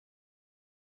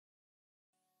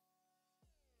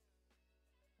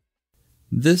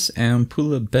This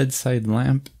Ampulla bedside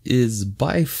lamp is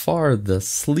by far the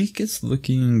sleekest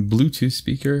looking Bluetooth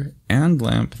speaker and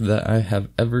lamp that I have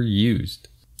ever used.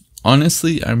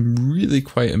 Honestly, I'm really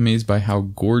quite amazed by how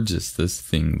gorgeous this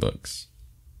thing looks.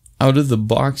 Out of the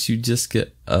box, you just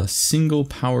get a single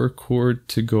power cord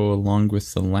to go along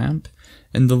with the lamp,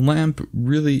 and the lamp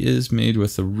really is made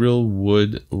with a real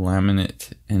wood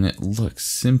laminate, and it looks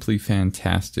simply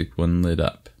fantastic when lit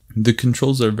up. The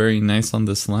controls are very nice on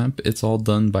this lamp. It's all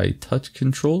done by touch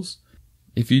controls.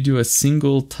 If you do a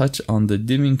single touch on the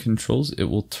dimming controls, it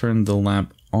will turn the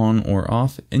lamp on or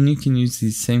off, and you can use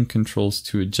these same controls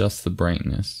to adjust the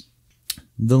brightness.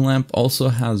 The lamp also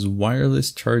has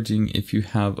wireless charging if you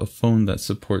have a phone that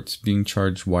supports being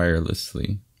charged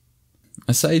wirelessly.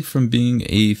 Aside from being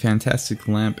a fantastic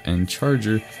lamp and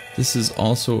charger, this is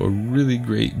also a really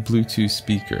great Bluetooth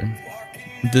speaker.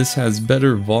 This has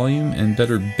better volume and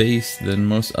better bass than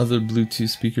most other Bluetooth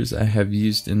speakers I have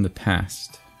used in the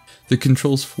past. The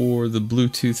controls for the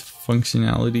Bluetooth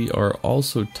functionality are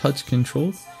also touch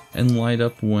controlled and light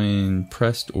up when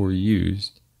pressed or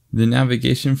used. The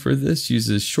navigation for this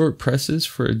uses short presses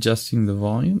for adjusting the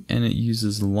volume, and it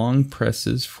uses long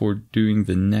presses for doing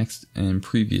the next and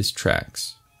previous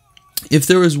tracks. If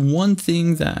there was one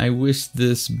thing that I wish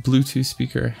this Bluetooth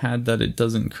speaker had that it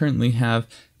doesn't currently have,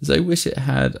 is I wish it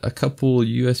had a couple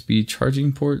USB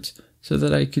charging ports so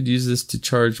that I could use this to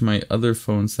charge my other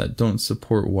phones that don't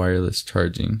support wireless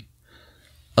charging.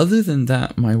 Other than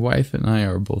that, my wife and I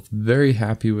are both very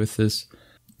happy with this.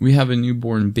 We have a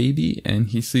newborn baby and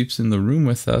he sleeps in the room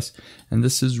with us, and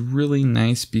this is really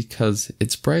nice because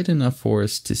it's bright enough for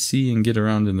us to see and get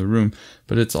around in the room,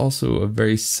 but it's also a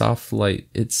very soft light.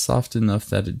 It's soft enough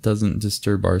that it doesn't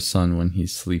disturb our son when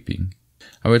he's sleeping.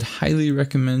 I would highly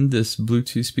recommend this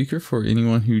Bluetooth speaker for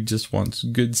anyone who just wants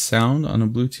good sound on a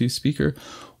Bluetooth speaker,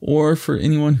 or for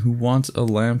anyone who wants a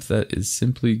lamp that is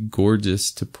simply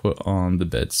gorgeous to put on the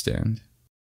bedstand.